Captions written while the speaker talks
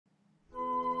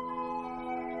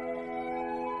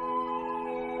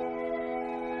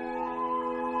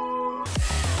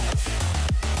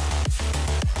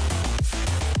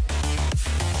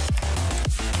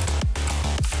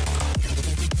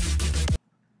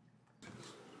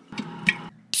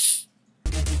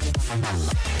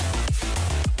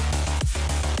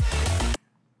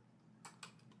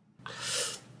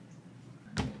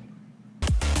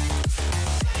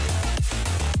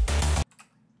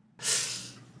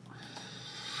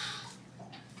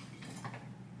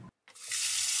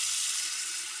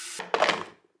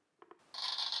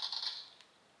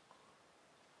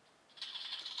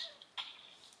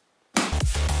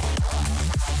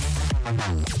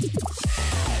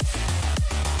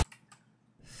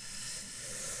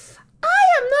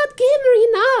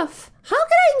How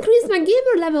can I increase my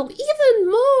gamer level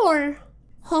even more?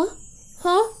 Huh?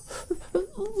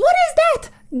 What is that?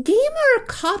 Gamer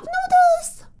cup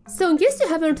noodles? So in case you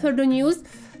haven't heard the news,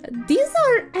 these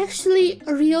are actually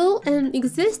real and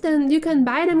exist and you can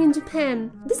buy them in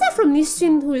Japan. These are from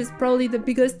Nissin, who is probably the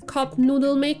biggest cup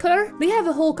noodle maker. They have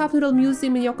a whole cup noodle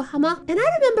museum in Yokohama. And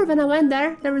I remember when I went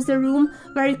there was a room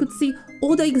where you could see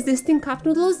all the existing cup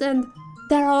noodles, and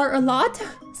there are a lot.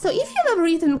 So if you've ever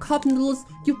eaten cup noodles,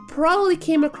 you probably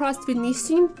came across with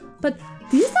Nissin, but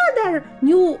these are their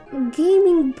new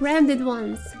gaming branded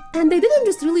ones. And they didn't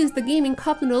just release the gaming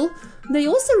cup noodle, they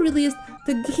also released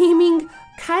the gaming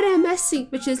karamesi,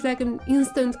 which is like an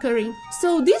instant curry.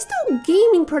 So these two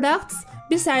gaming products,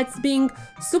 besides being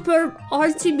super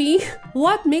RGB,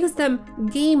 what makes them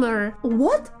gamer?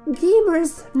 What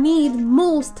gamers need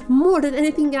most, more than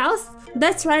anything else?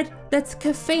 That's right, that's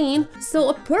caffeine. So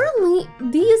apparently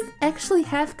these actually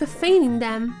have caffeine in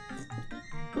them.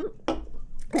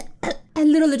 I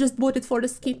literally just bought it for the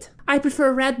skit. I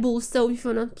prefer Red Bull, so if you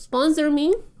wanna sponsor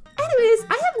me. Anyways,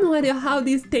 I have no idea how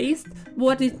these taste,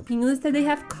 what it means that they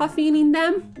have caffeine in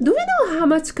them. Do we know how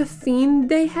much caffeine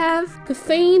they have?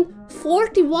 Caffeine,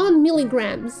 41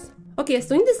 milligrams. Okay,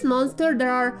 so in this monster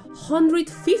there are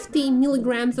 150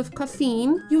 milligrams of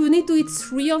caffeine. You would need to eat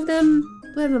 3 of them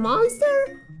to have a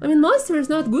monster? I mean, monster is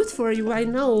not good for you, I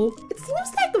know. It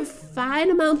seems like a fine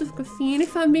amount of caffeine,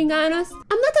 if I'm being honest.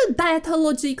 I'm not a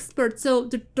dietology expert, so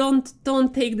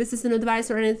don't take this as an advice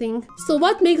or anything. So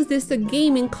what makes this a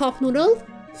gaming cup noodle?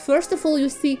 First of all, you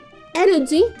see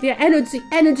energy. Yeah,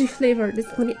 energy flavored. This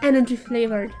is gonna be energy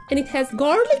flavored. And it has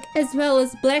garlic as well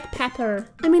as black pepper.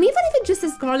 I mean, even if it just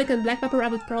has garlic and black pepper, I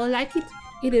would probably like it.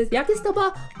 It is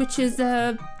yakisoba, which is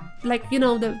like, you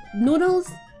know, the noodles.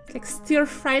 Like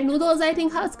stir-fried noodles, I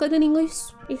think how it's called in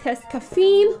English. It has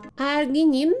caffeine,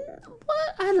 arginine.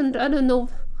 What? I don't know.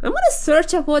 I'm gonna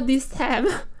search up what these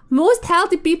have. Most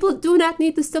healthy people do not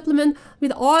need to supplement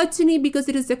with arginine because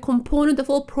it is a component of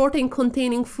all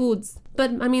protein-containing foods.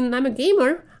 But I mean, I'm a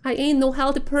gamer. I ain't no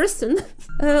healthy person.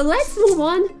 Let's move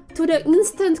on to the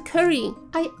instant curry.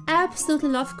 I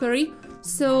absolutely love curry.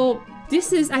 So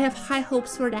I have high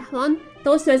hopes for that one. It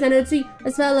also has energy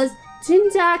as well as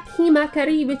ginger keema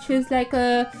curry, which is like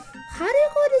a, how do you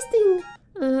call this thing?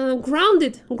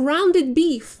 Grounded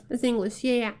beef is English,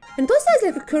 yeah. And it also has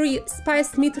like a curry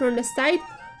spice meter on the side.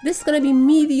 This is gonna be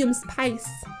medium spice,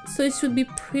 so it should be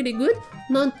pretty good.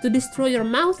 Not to destroy your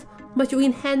mouth, but to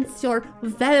enhance your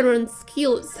Valorant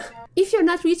skills. If you're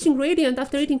not reaching Radiant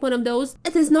after eating one of those,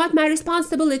 it is not my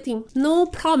responsibility. No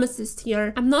promises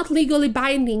here. I'm not legally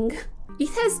binding. It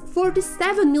has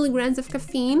 47 milligrams of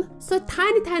caffeine, so a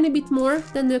tiny bit more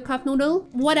than the cup noodle.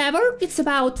 Whatever, it's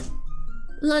about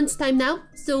lunchtime now,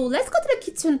 so let's go to the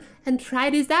kitchen and try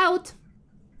this out.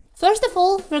 First of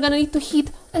all, we're gonna need to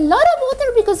heat a lot of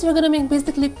water because we're gonna make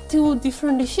basically 2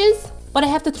 different dishes, but I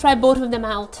have to try both of them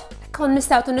out. I can't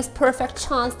miss out on this perfect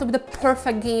chance to be the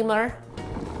perfect gamer.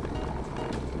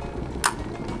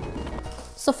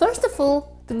 So first of all,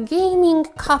 the gaming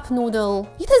cup noodle.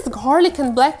 It has garlic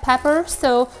and black pepper,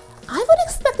 so I would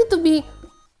expect it to be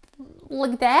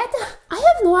like that. I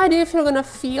have no idea if you're gonna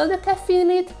feel the caffeine in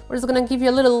it or it's gonna give you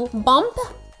a little bump.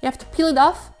 You have to peel it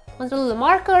off with a little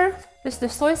marker. There's the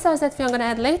soy sauce that we're gonna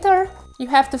add later. You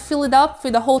have to fill it up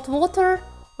with the hot water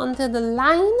onto the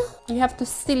line. You have to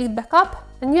seal it back up,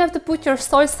 and you have to put your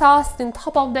soy sauce on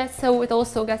top of that so it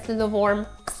also gets a little warm.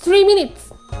 3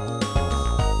 minutes.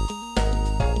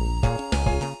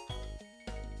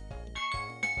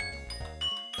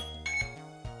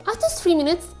 After 3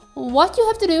 minutes, what you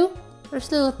have to do,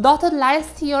 there's little dotted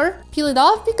lines here, peel it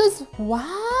off because,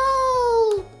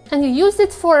 wow! And you use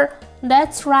it for,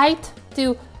 that's right,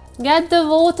 to get the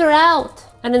water out.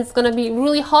 And it's gonna be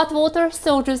really hot water,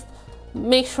 so just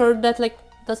make sure that like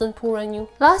doesn't pour on you.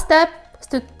 Last step is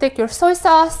to take your soy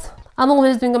sauce. I'm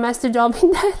always doing a messy job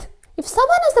in that. If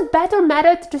someone has a better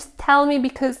method, just tell me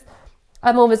because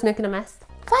I'm always making a mess.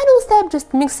 Final step,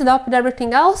 just mix it up with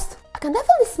everything else. I can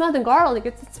definitely smell the garlic,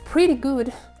 it's pretty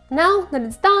good. Now that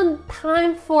it's done,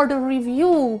 time for the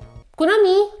review.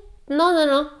 Kunami?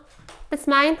 No, it's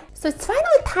mine. So it's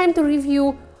finally time to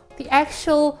review the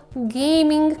actual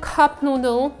gaming cup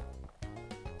noodle.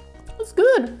 It's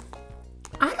good.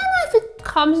 I don't know if it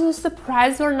comes as a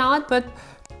surprise or not, but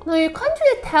no, you can't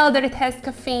really tell that it has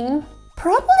caffeine.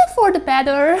 Probably for the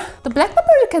better. The black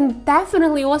pepper you can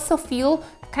definitely also feel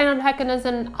kind of like as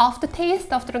an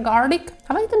aftertaste after the garlic.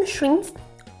 Have I eaten shrimps?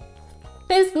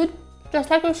 Tastes good, just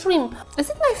like a shrimp. Is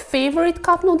it my favorite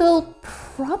cup noodle?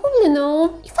 Probably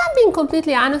no. If I'm being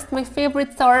completely honest, my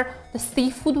favorites are the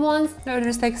seafood ones. They're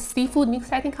just like seafood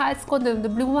mix, I think how it's called, the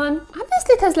blue one.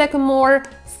 Obviously it has like a more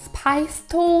spice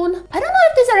tone. I don't know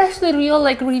if these are actually real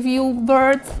like review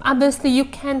words. Obviously you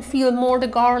can feel more the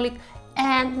garlic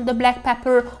and the black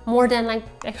pepper more than like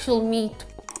actual meat.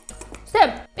 So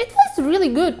it was really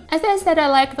good. As I said, I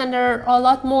like when there are a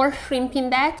lot more shrimp in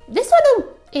that. This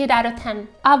one 8 out of 10.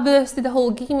 Obviously the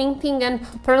whole gaming thing, and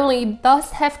apparently it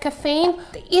does have caffeine.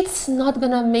 It's not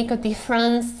gonna make a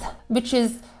difference, which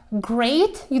is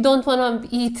great. You don't want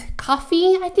to eat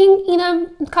coffee, I think, in a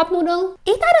cup noodle.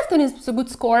 8 out of 10 is a good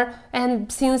score,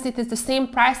 and since it is the same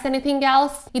price as anything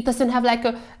else, it doesn't have like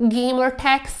a gamer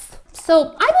tax.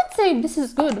 So I would say this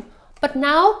is good. But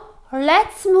now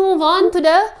let's move on to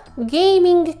the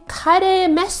gaming curry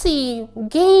messy,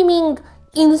 gaming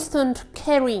instant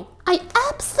curry. I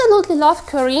absolutely love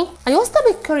curry. I also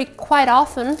make curry quite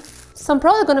often, so I'm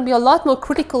probably gonna be a lot more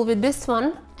critical with this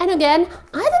one. And again,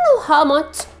 I don't know how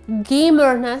much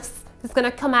gamerness is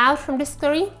gonna come out from this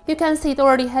curry. You can see it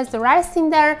already has the rice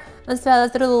in there, as well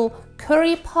as the little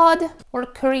curry pod or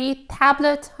curry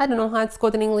tablet. I don't know how it's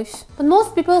called in English. But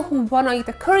most people who wanna eat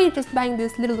a curry just buying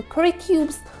these little curry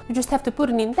cubes. You just have to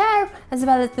put it in there, as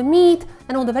well as the meat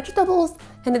and all the vegetables,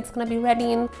 and it's gonna be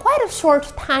ready in quite a short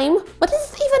time. But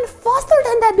this is even faster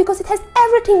than that because it has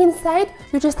everything inside.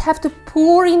 You just have to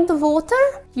pour in the water.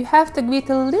 You have to give it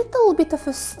a little bit of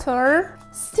a stir.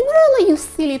 Similarly, you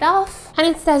seal it off, and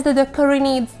it says that the curry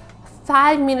needs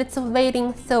 5 minutes of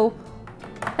waiting, so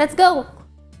let's go.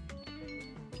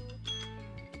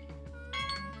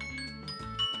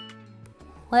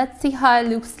 Let's see how it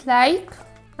looks like.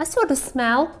 I saw the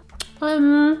smell.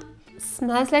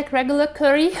 Smells like regular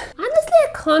curry. Honestly, I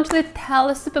can't really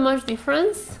tell super much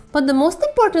difference, but the most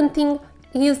important thing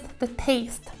is the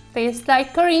taste. Tastes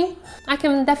like curry. I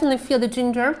can definitely feel the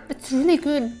ginger. It's really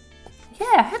good.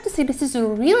 Yeah, I have to say this is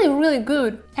really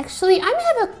good. Actually, I may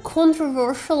have a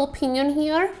controversial opinion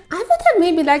here. I would have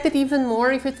maybe liked it even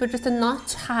more if it were just a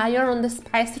notch higher on the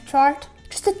spicy chart.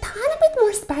 Just a tiny bit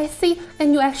more spicy,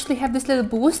 and you actually have this little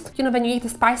boost. You know, when you eat a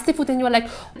spicy food and you're like,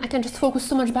 I can just focus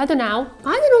so much better now.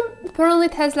 I don't know, apparently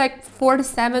it has like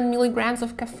 47 milligrams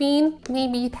of caffeine.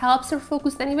 Maybe it helps your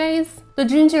focus anyways. The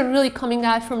ginger really coming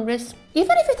out from this.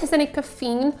 Even if it has any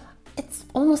caffeine, it's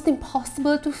almost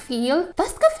impossible to feel.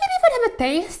 Does caffeine even have a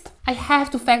taste? I have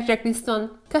to fact check this one.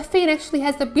 Caffeine actually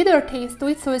has a bitter taste to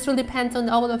it, so it really depends on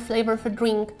all the flavor of a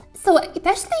drink. So it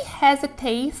actually has a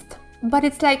taste, but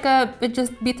it's like it's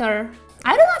just bitter.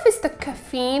 I don't know if it's the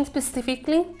caffeine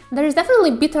specifically. There is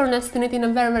definitely bitterness in it in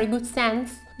a very good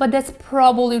sense, but that's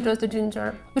probably just the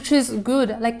ginger, which is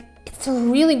good. Like, it's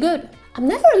really good. I'm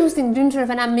never using ginger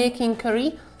when I'm making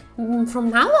curry. From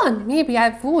now on, maybe I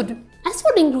would. As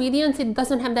for the ingredients, it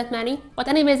doesn't have that many, but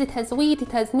anyways, it has wheat,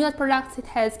 it has milk products, it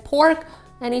has pork,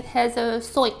 and it has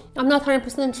soy. I'm not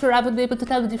 100% sure I would be able to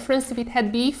tell the difference if it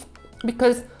had beef,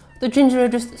 because the ginger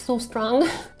is just so strong.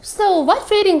 So what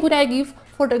rating would I give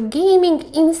for the gaming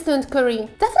instant curry?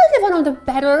 Definitely one of the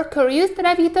better curries that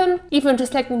I've eaten, even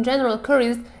just like in general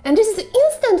curries. And this is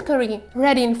instant curry,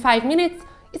 ready in 5 minutes.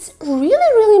 It's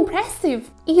really impressive.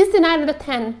 Easy 9 out of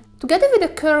 10. Together with the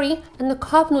curry and the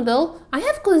cup noodle, I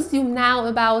have consumed now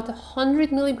about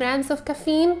 100 milligrams of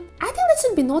caffeine. I think that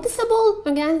should be noticeable.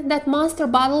 Again, that monster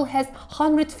bottle has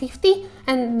 150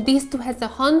 and these two has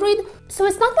 100. So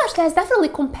it's not much less, definitely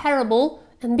comparable.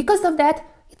 And because of that,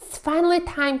 it's finally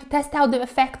time to test out the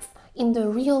effects in the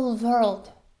real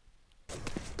world.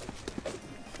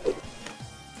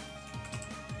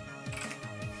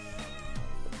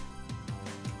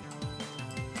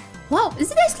 Wow,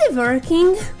 is it actually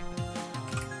working?